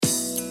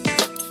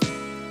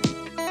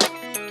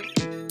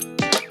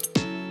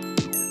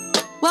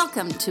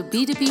Welcome to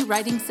B2B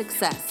Writing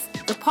Success,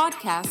 the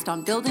podcast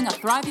on building a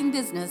thriving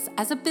business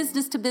as a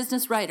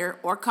business-to-business writer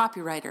or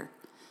copywriter.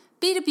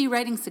 B2B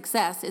Writing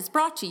Success is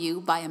brought to you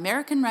by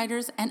American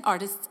Writers and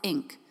Artists,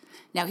 Inc.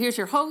 Now here's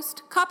your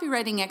host,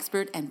 copywriting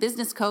expert and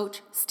business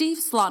coach, Steve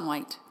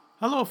Slaunwhite.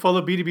 Hello,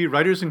 fellow B2B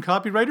writers and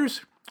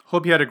copywriters.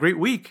 Hope you had a great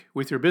week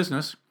with your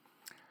business.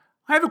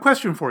 I have a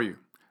question for you.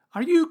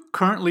 Are you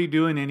currently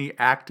doing any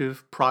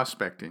active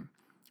prospecting?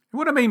 And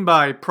what I mean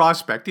by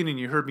prospecting, and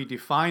you heard me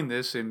define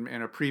this in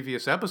a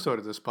previous episode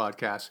of this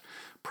podcast,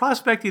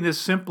 prospecting is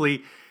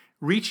simply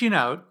reaching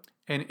out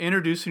and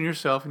introducing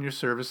yourself and your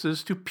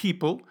services to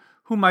people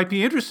who might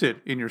be interested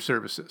in your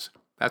services.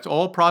 That's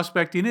all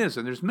prospecting is,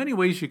 and there's many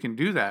ways you can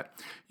do that.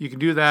 You can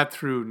do that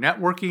through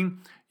networking.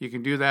 You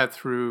can do that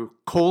through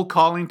cold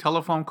calling,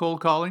 telephone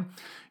cold calling.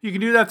 You can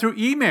do that through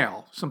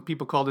email. Some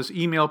people call this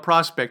email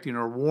prospecting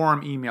or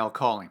warm email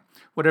calling,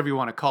 whatever you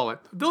want to call it.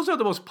 Those are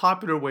the most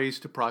popular ways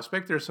to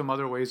prospect. There are some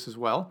other ways as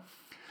well.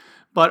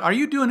 But are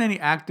you doing any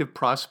active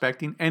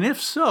prospecting? And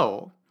if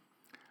so,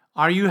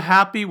 are you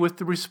happy with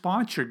the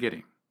response you're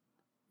getting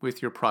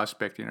with your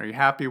prospecting? Are you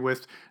happy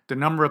with the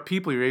number of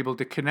people you're able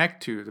to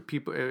connect to, the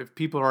people, if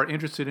people are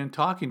interested in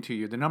talking to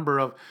you, the number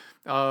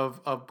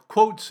of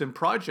quotes and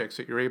projects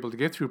that you're able to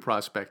get through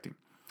prospecting?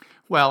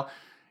 Well,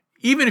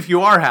 even if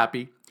you are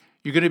happy,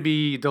 you're going to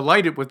be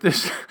delighted with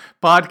this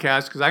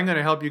podcast because I'm going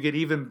to help you get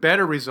even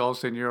better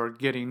results than you're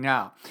getting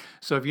now.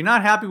 So if you're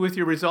not happy with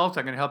your results,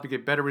 I'm going to help you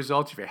get better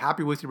results. If you're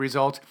happy with your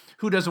results,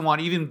 who doesn't want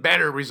even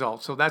better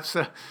results? So that's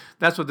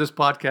what this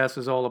podcast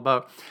is all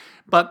about.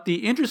 But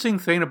the interesting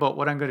thing about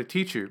what I'm going to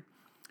teach you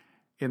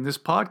in this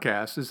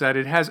podcast is that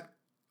it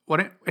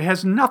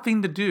has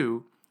nothing to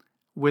do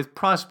with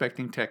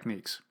prospecting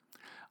techniques.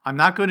 I'm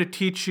not going to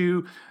teach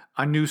you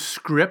a new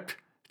script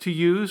to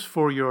use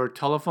for your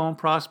telephone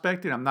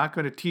prospecting. I'm not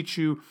going to teach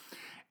you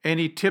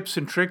any tips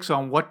and tricks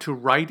on what to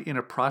write in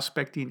a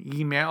prospecting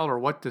email or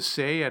what to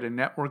say at a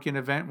networking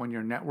event when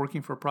you're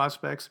networking for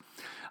prospects.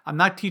 I'm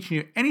not teaching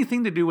you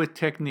anything to do with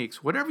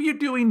techniques. Whatever you're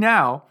doing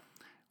now,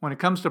 when it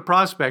comes to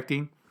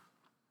prospecting,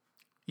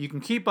 you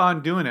can keep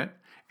on doing it.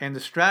 And the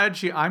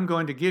strategy I'm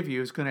going to give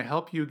you is going to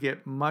help you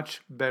get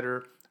much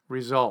better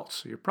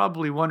results. You're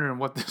probably wondering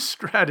what this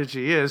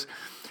strategy is.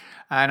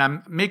 And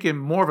I'm making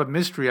more of a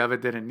mystery of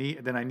it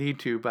than I need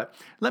to, but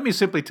let me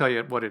simply tell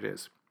you what it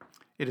is.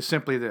 It is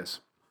simply this.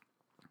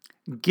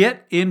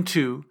 Get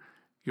into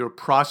your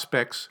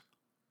prospects'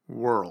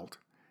 world.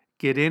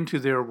 Get into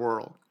their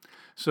world.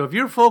 So if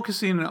you're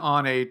focusing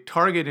on a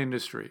target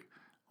industry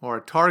or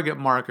a target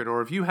market,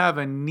 or if you have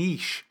a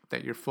niche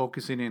that you're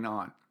focusing in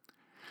on,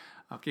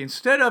 okay,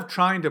 instead of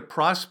trying to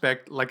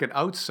prospect like an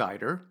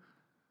outsider,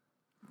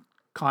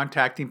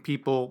 contacting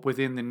people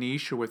within the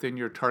niche or within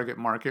your target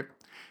market,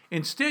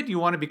 instead, you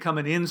want to become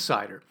an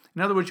insider.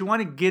 In other words, you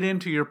want to get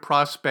into your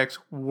prospects'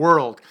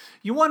 world.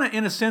 You want to,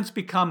 in a sense,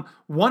 become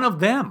one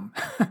of them.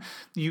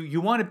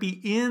 You want to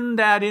be in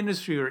that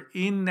industry or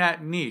in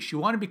that niche. You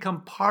want to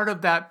become part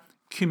of that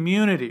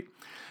community.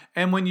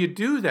 And when you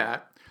do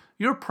that,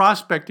 your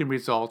prospecting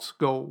results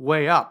go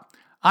way up.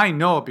 I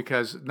know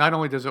because not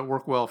only does it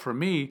work well for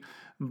me,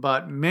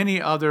 but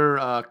many other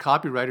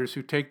copywriters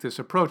who take this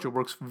approach, it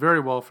works very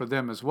well for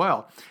them as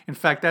well. In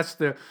fact, that's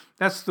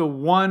the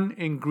one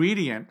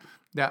ingredient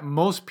that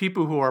most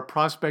people who are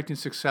prospecting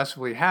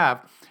successfully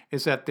have,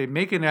 is that they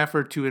make an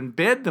effort to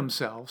embed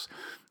themselves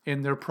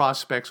in their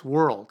prospects'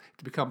 world,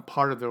 to become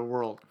part of their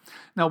world.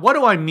 Now, what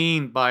do I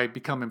mean by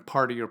becoming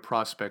part of your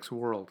prospects'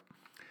 world?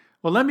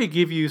 Well, let me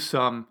give you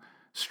some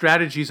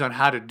strategies on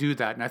how to do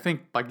that. And I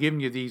think by giving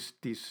you these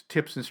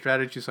tips and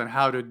strategies on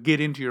how to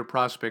get into your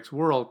prospects'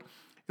 world,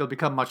 it'll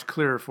become much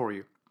clearer for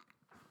you.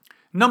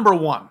 Number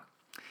one,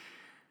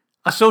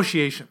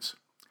 associations.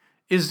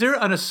 Is there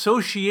an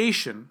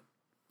association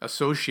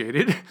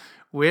associated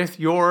with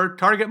your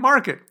target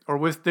market or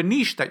with the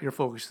niche that you're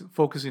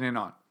focusing in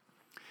on?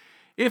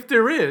 If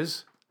there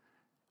is,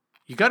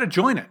 you got to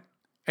join it.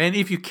 And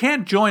if you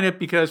can't join it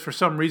because for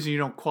some reason you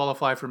don't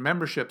qualify for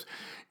memberships,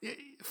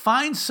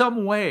 find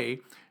some way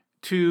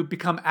to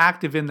become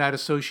active in that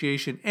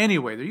association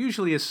anyway. There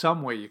usually is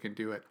some way you can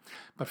do it.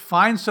 But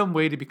find some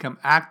way to become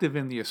active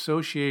in the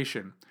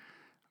association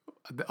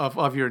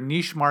of your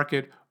niche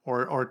market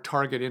or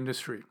target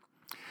industry.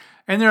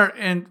 And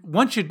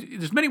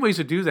there's many ways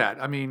to do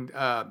that. I mean,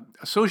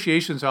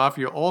 associations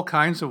offer you all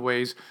kinds of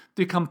ways to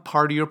become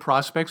part of your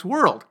prospects'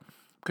 world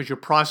because your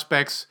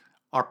prospects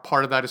are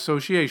part of that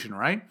association,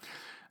 right?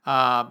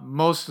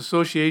 Most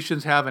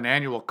associations have an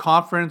annual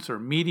conference or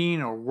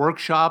meeting or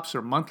workshops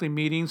or monthly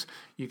meetings.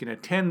 You can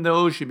attend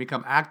those. You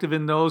become active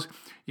in those.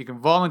 You can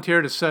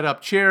volunteer to set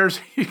up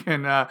chairs. You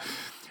can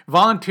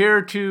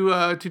volunteer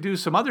to do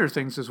some other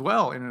things as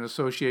well in an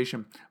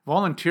association.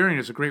 Volunteering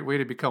is a great way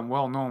to become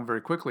well known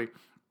very quickly.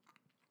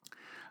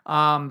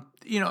 And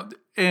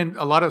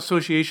a lot of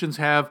associations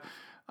have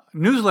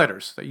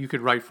newsletters that you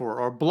could write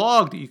for or a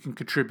blog that you can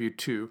contribute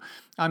to.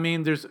 I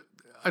mean,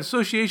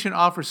 association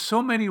offers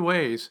so many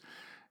ways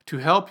to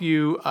help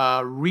you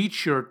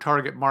reach your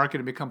target market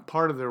and become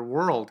part of their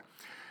world.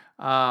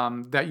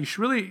 that you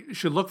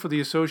should look for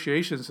the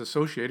associations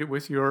associated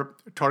with your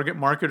target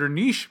market or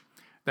niche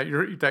that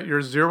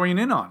you're zeroing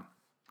in on.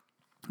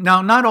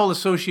 Now, not all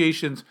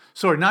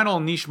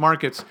niche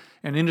markets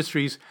and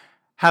industries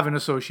have an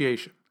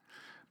association,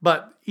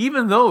 but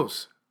even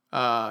those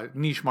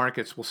niche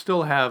markets will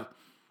still have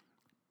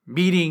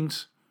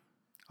meetings,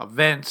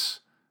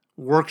 events,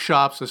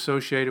 workshops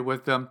associated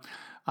with them.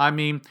 I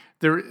mean,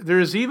 there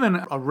is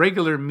even a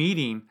regular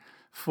meeting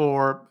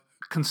for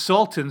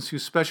consultants who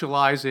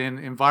specialize in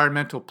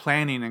environmental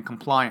planning and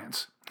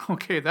compliance.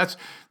 Okay, that's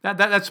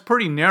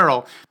pretty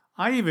narrow.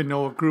 I even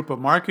know a group of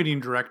marketing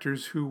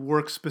directors who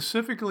work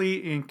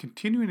specifically in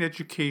continuing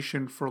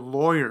education for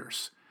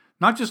lawyers,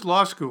 not just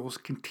law schools,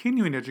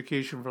 continuing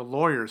education for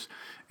lawyers.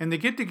 And they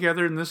get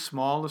together in this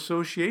small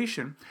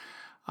association,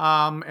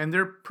 and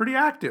they're pretty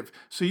active.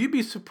 So you'd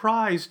be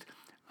surprised,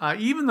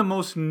 even the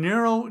most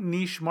narrow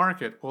niche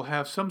market will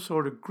have some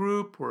sort of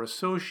group or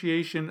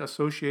association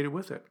associated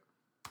with it.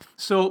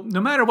 So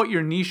no matter what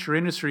your niche or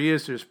industry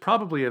is, there's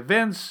probably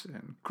events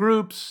and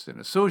groups and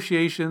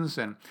associations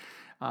and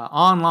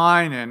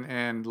online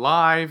and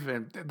live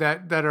and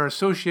that are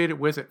associated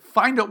with it.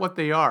 Find out what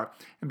they are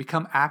and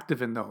become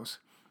active in those.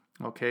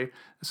 Okay,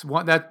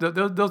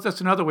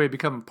 that's another way of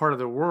becoming part of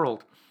the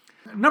world.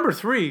 Number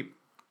 3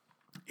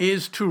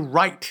 is to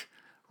write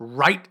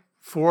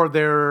for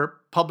their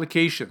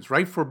publications,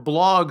 write for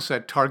blogs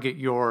that target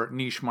your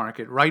niche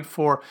market, write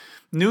for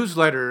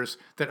newsletters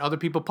that other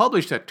people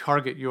publish that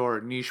target your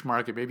niche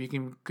market. Maybe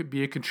you could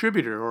be a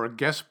contributor or a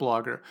guest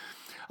blogger.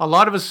 A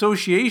lot of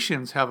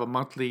associations have a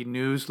monthly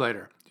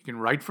newsletter. You can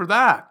write for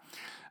that.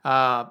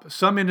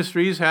 Some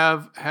industries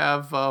have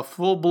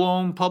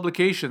full-blown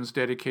publications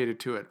dedicated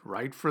to it.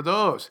 Write for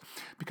those.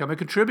 Become a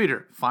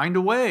contributor. Find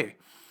a way.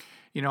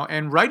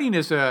 And writing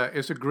is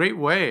a great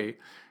way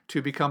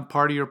to become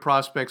part of your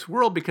prospect's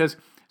world, because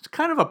it's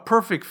kind of a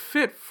perfect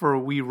fit for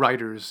we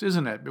writers,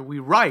 isn't it? We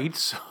write,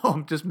 so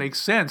it just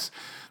makes sense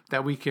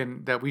that we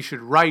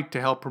should write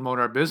to help promote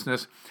our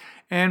business.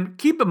 And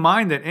keep in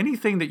mind that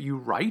anything that you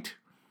write,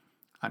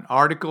 an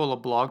article, a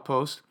blog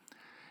post,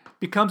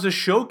 becomes a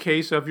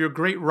showcase of your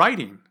great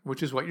writing,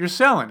 which is what you're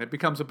selling. It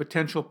becomes a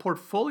potential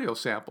portfolio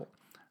sample.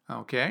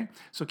 Okay,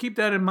 so keep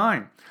that in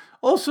mind.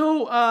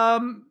 Also,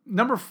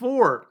 number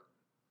 4,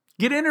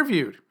 get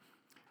interviewed.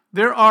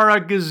 There are a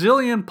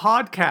gazillion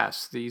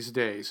podcasts these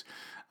days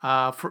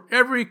for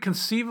every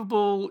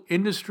conceivable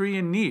industry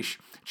and niche.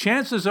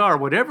 Chances are,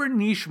 whatever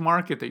niche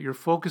market that you're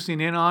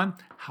focusing in on,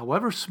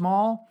 however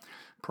small,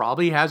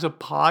 probably has a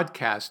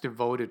podcast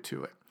devoted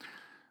to it.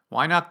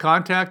 Why not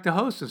contact the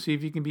host and see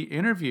if you can be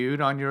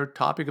interviewed on your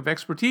topic of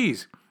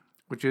expertise,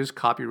 which is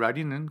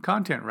copywriting and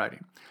content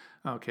writing.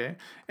 Okay,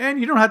 and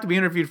you don't have to be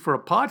interviewed for a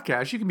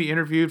podcast. You can be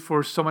interviewed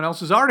for someone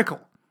else's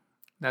article.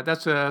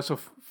 So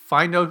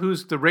find out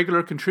who's the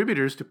regular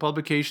contributors to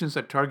publications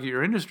that target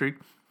your industry.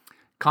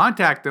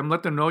 Contact them,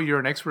 let them know you're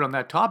an expert on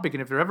that topic,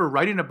 and if they're ever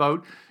writing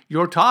about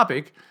your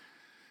topic,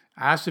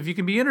 ask if you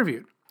can be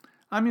interviewed.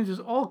 I mean, there's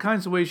all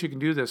kinds of ways you can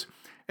do this.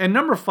 And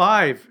number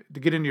 5 to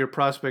get into your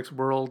prospects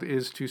world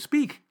is to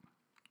speak.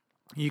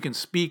 You can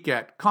speak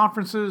at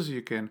conferences,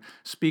 you can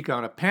speak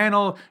on a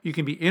panel, you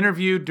can be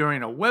interviewed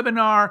during a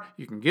webinar,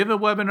 you can give a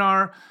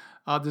webinar.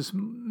 There's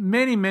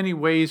many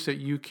ways that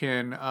you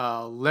can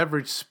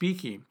leverage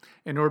speaking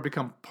in order to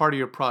become part of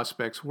your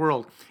prospects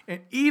world.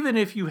 And even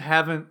if you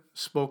haven't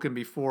spoken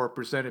before or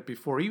presented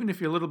before, even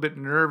if you're a little bit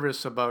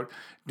nervous about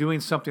doing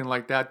something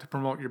like that to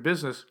promote your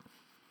business,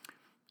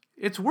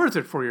 it's worth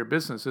it for your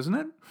business, isn't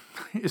it?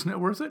 Isn't it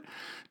worth it?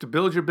 To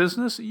build your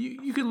business,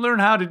 you can learn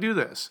how to do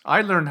this.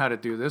 I learned how to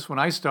do this. When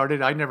I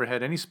started, I never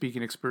had any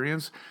speaking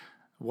experience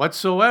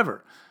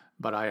whatsoever,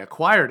 but I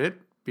acquired it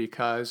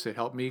because it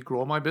helped me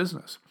grow my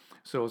business.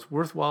 So it's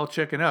worthwhile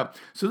checking out.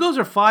 So those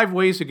are 5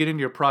 ways to get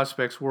into your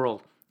prospects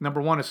world.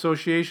 Number 1,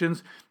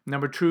 associations.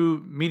 Number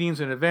 2, meetings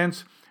and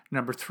events.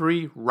 Number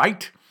 3,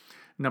 write.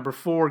 Number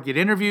 4, get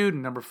interviewed.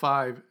 And number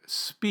 5,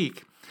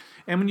 speak.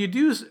 And when you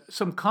do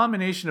some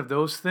combination of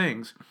those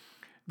things,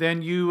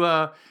 then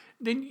you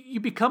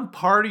become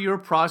part of your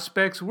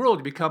prospects world.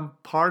 You become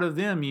part of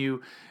them.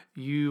 You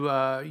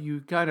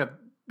kind of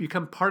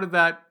become part of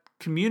that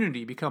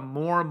community. Become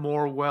more and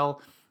more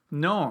well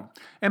known.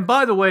 And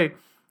by the way,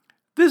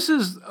 this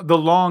is the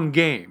long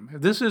game.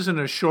 This isn't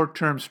a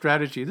short-term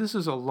strategy. This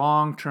is a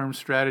long-term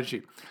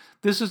strategy.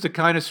 This is the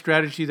kind of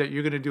strategy that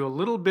you're going to do a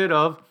little bit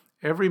of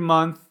every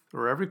month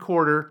or every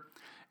quarter,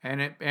 and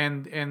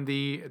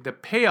the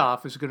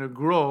payoff is going to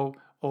grow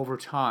over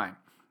time.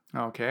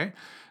 Okay,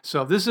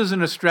 so this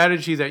isn't a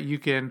strategy that you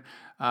can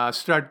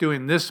start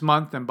doing this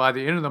month, and by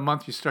the end of the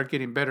month you start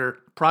getting better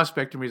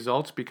prospecting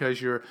results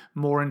because you're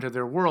more into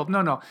their world.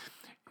 No.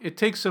 It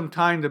takes some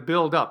time to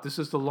build up. This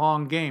is the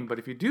long game. But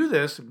if you do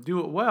this and do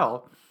it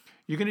well,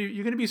 you're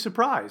gonna be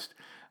surprised.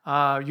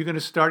 You're going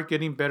to start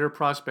getting better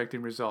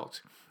prospecting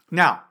results.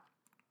 Now,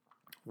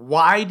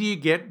 why do you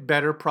get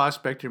better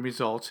prospecting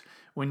results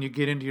when you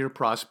get into your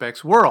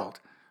prospects world?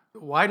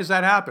 Why does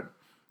that happen?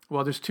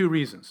 Well, there's 2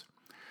 reasons.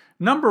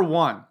 Number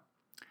 1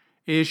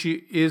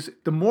 is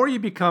the more you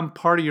become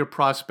part of your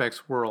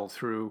prospect's world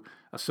through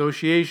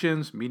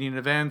associations, meeting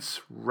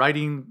events,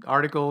 writing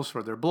articles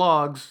for their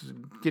blogs,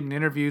 getting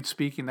interviewed,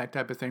 speaking, that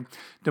type of thing.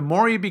 The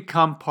more you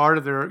become part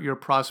of your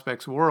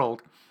prospect's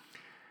world,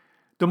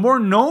 the more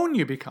known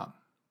you become.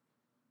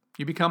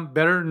 You become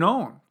better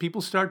known.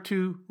 People start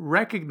to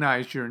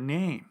recognize your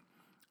name.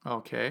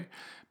 Okay?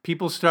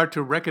 People start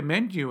to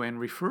recommend you and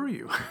refer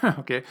you.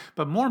 Okay?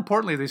 But more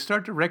importantly, they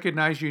start to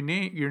recognize your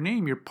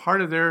name. You're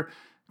part of their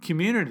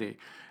community.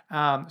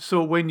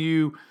 So when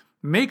you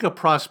make a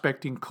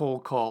prospecting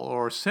cold call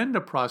or send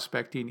a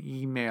prospecting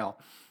email,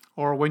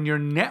 or when you're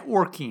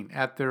networking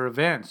at their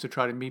events to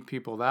try to meet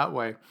people that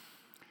way,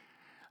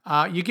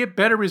 you get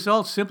better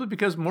results simply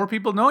because more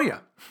people know you.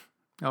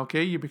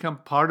 Okay, you become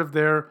part of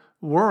their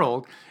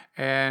world,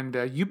 and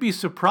you'd be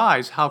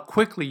surprised how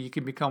quickly you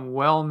can become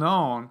well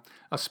known,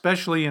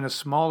 especially in a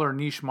smaller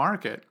niche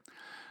market,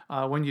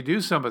 when you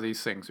do some of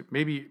these things.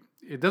 Maybe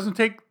it doesn't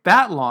take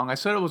that long. I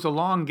said it was a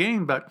long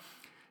game, but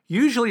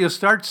usually you'll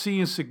start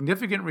seeing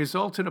significant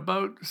results in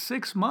about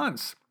 6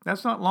 months.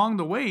 That's not long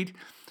to wait.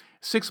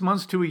 6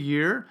 months to a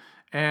year.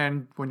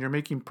 And when you're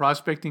making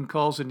prospecting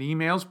calls and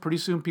emails, pretty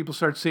soon people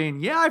start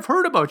saying, yeah, I've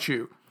heard about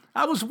you.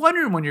 I was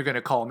wondering when you're going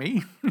to call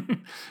me.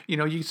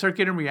 You start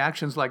getting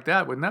reactions like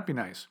that. Wouldn't that be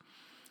nice?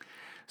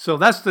 So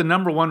that's the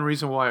number one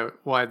reason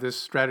why this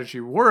strategy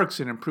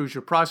works and improves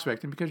your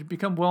prospecting, because you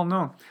become well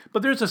known.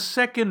 But there's a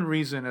second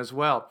reason as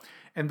well,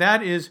 and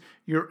that is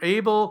you're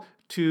able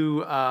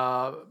to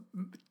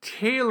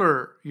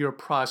tailor your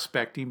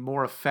prospecting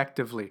more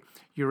effectively.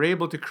 You're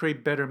able to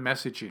create better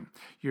messaging.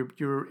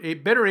 You're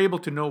better able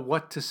to know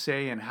what to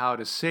say and how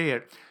to say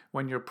it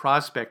when you're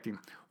prospecting.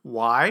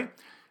 Why?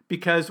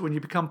 Because when you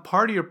become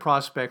part of your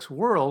prospect's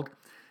world,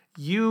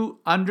 you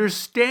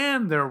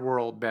understand their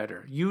world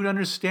better. You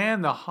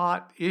understand the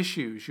hot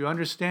issues. You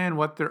understand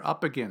what they're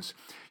up against.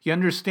 You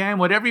understand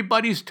what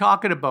everybody's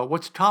talking about,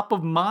 what's top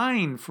of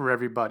mind for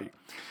everybody.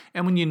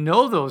 And when you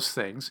know those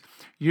things,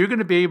 you're going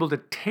to be able to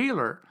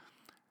tailor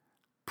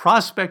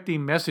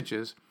prospecting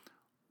messages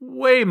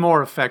way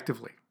more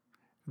effectively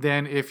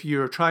than if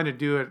you're trying to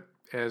do it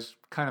as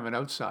kind of an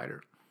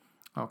outsider.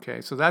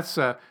 Okay, so that's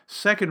a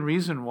second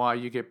reason why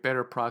you get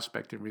better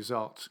prospecting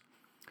results.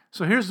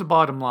 So here's the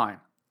bottom line.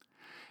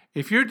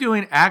 If you're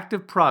doing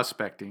active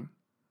prospecting,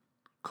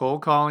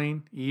 cold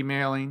calling,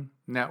 emailing,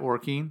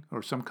 networking,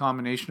 or some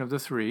combination of the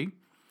three,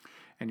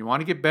 and you want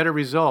to get better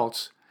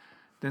results,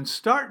 then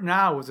start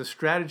now with a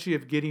strategy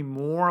of getting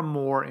more and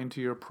more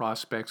into your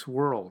prospect's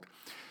world.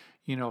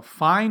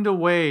 Find a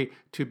way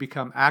to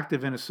become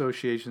active in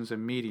associations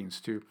and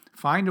meetings, to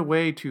find a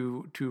way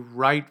to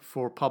write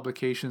for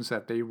publications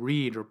that they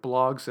read or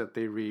blogs that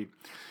they read.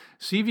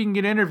 See if you can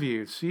get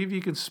interviewed. See if you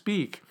can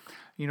speak.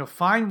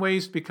 Find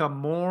ways to become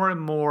more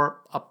and more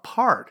a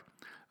part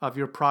of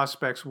your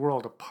prospect's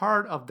world, a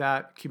part of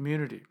that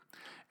community.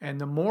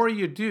 And the more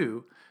you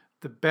do,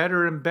 the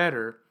better and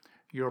better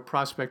your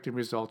prospecting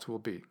results will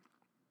be.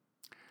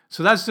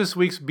 So that's this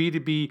week's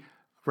B2B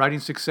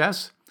Writing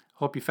Success.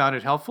 Hope you found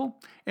it helpful.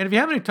 And if you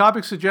have any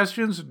topic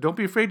suggestions, don't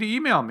be afraid to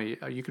email me.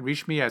 You can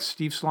reach me at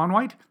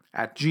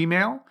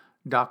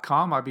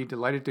steveslaunwhite@gmail.com. I'd be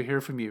delighted to hear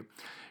from you.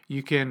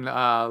 You can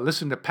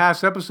listen to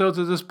past episodes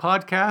of this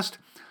podcast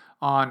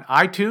on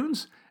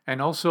iTunes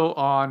and also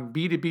on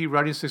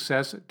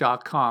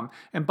b2bwritingsuccess.com.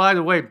 And by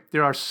the way,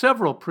 there are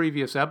several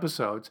previous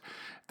episodes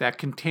that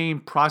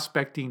contain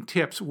prospecting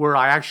tips where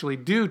I actually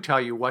do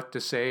tell you what to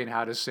say and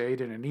how to say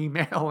it in an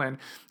email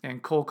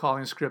and cold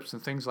calling scripts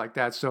and things like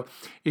that. So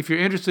if you're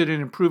interested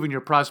in improving your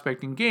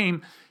prospecting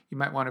game, you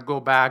might want to go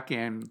back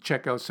and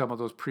check out some of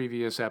those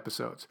previous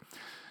episodes.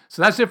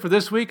 So that's it for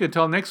this week.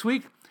 Until next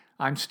week,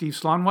 I'm Steve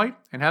Slaunwhite,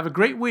 and have a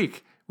great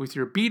week with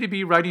your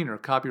B2B writing or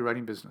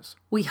copywriting business.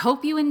 We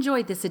hope you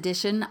enjoyed this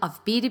edition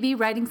of B2B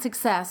Writing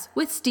Success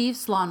with Steve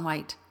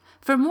Slaunwhite.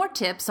 For more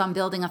tips on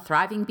building a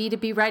thriving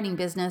B2B writing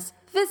business,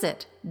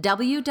 visit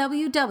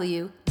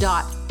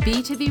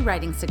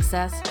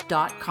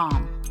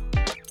www.b2bwritingsuccess.com.